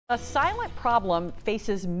A silent problem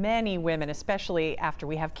faces many women, especially after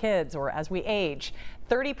we have kids or as we age.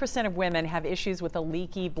 30% of women have issues with a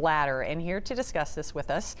leaky bladder, and here to discuss this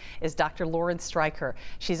with us is Dr. Lauren Streicher.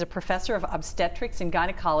 She's a professor of obstetrics and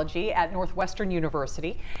gynecology at Northwestern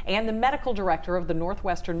University and the medical director of the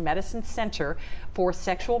Northwestern Medicine Center for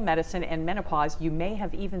Sexual Medicine and Menopause. You may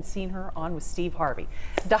have even seen her on with Steve Harvey.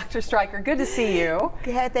 Dr. Streicher, good to see you.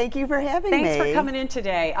 Yeah, thank you for having me. Thanks for coming in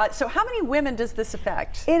today. So how many women does this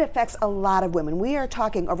affect? It affects a lot of women. We are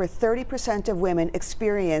talking over 30% of women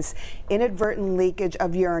experience inadvertent leakage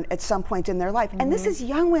of urine at some point in their life. And this is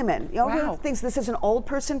young women. You know, everyone thinks this is an old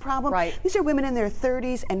person problem. Right. These are women in their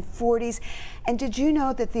 30s and 40s. And did you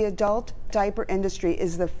know that the adult diaper industry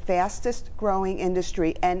is the fastest growing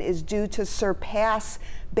industry and is due to surpass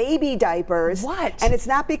baby diapers? What? And it's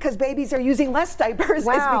not because babies are using less diapers,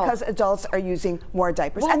 Wow. it's because adults are using more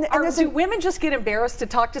diapers. Well, and do women just get embarrassed to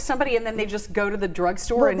talk to somebody and then they just go to the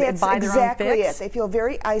drugstore and buy their own fix? That's exactly it. They feel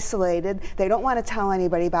very isolated. They don't want to tell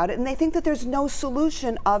anybody about it, and they think that there's no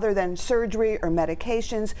solution other than surgery or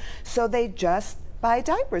medications, so they just buy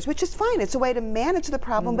diapers, which is fine. It's a way to manage the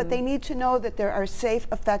problem, but they need to know that there are safe,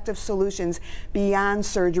 effective solutions beyond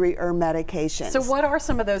surgery or medications. So what are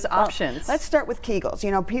some of those options? Let's start with Kegels.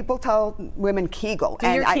 You know, people tell women Kegel.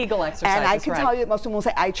 Do your Kegel exercises, and I can tell you, most women will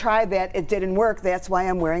say, I tried that, it didn't work, that's why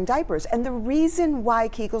I'm wearing diapers. And the reason why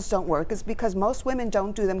Kegels don't work is because most women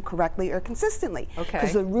don't do them correctly or consistently. Okay.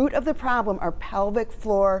 Because the root of the problem are pelvic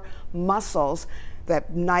floor muscles,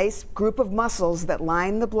 that nice group of muscles that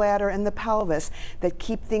line the bladder and the pelvis that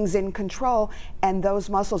keep things in control, and those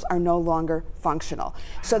muscles are no longer functional.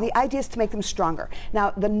 So the idea is to make them stronger.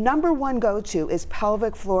 Now, the #1 go-to is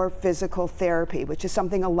pelvic floor physical therapy, which is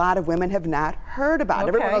something a lot of women have not heard about. Okay.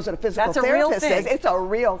 Everyone knows what a physical therapist is. It's a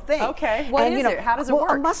real thing. Okay, what is it? How does it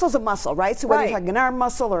work? A muscle's a muscle, right? So whether you're talking an arm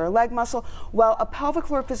muscle or a leg muscle, well, a pelvic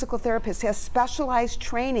floor physical therapist has specialized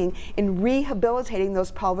training in rehabilitating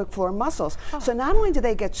those pelvic floor muscles. So not only do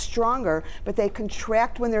they get stronger, but they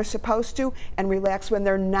contract when they're supposed to and relax when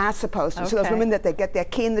they're not supposed to. So those women that they get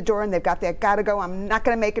that key in the door and they've got that gotta go, I'm not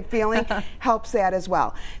gonna make it feeling, helps that as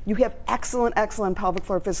well. You have excellent, excellent pelvic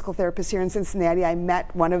floor physical therapists here in Cincinnati. I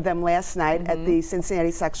met one of them last night at the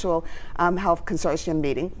Cincinnati Sexual Health Consortium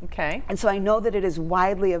meeting. Okay. And so I know that it is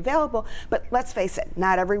widely available, but let's face it,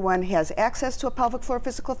 not everyone has access to a pelvic floor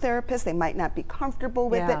physical therapist. They might not be comfortable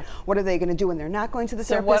with it. What are they gonna do when they're not going to the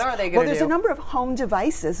therapist? So what are they gonna do? Well, there's a number of home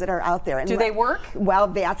devices that are out there. And do they work? Well,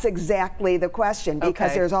 that's exactly the question,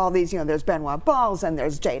 because there's all these, you know, there's Benoit balls and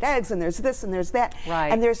there's jade eggs and there's this and there's that. Right.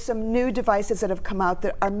 And there's some new devices that have come out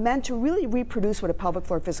that are meant to really reproduce what a pelvic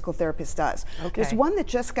floor physical therapist does. Okay. There's one that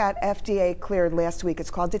just got FDA cleared last week. It's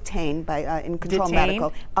called Attain by In Control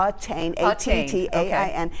Medical. Attain,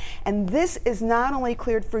 A-T-T-A-I-N. Okay. And this is not only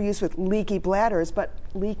cleared for use with leaky bladders, but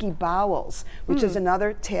leaky bowels, which is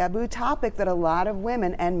another taboo topic that a lot of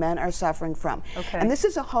women and men are suffering from. Okay. And this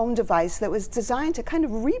is a home device that was designed to kind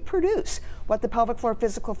of reproduce what the pelvic floor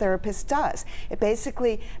physical therapist does. It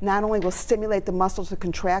basically not only will stimulate the muscles to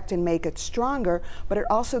contract and make it stronger, but it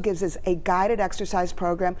also gives us a guided exercise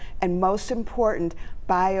program, and most important,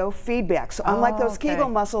 biofeedback. So unlike those Kegel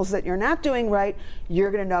muscles that you're not doing right,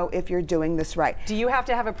 you're going to know if you're doing this right. Do you have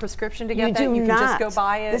to have a prescription to get that? You can just go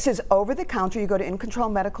buy it? This is over the counter. You go to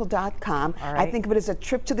incontrolmedical.com. I think of it as a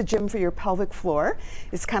trip to the gym for your pelvic floor.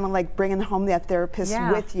 It's kind of like bringing home that therapist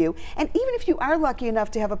with you. And even if you are lucky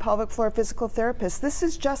enough to have a pelvic floor physical therapist, this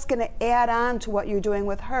is just going to add on to what you're doing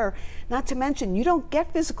with her. Not to mention, you don't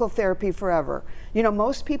get physical therapy forever. You know,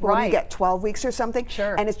 most people, when you get 12 weeks or something,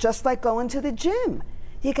 and it's just like going to the gym.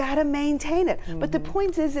 You gotta maintain it. But the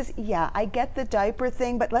point is, yeah, I get the diaper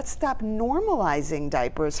thing, but let's stop normalizing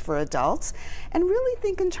diapers for adults and really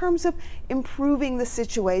think in terms of improving the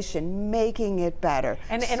situation, making it better.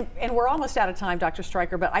 And we're almost out of time, Dr.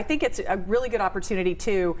 Streicher, but I think it's a really good opportunity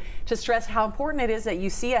to stress how important it is that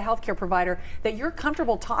you see a healthcare provider that you're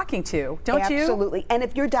comfortable talking to, don't you? Absolutely. And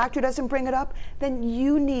if your doctor doesn't bring it up, then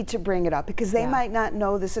you need to bring it up, because they might not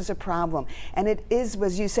know this is a problem. And it is,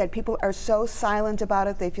 as you said, people are so silent about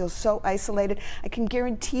it. They feel so isolated. I can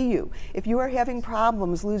guarantee you, if you are having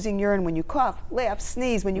problems losing urine when you cough, laugh,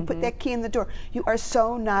 sneeze, when you put that key in the door, you are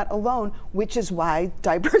so not alone, which is why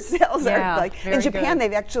diaper sales are like, in Japan,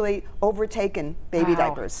 they've actually overtaken baby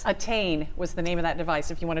diapers. Attain was the name of that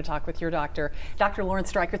device if you want to talk with your doctor. Dr. Lauren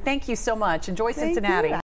Streicher, thank you so much. Enjoy Cincinnati.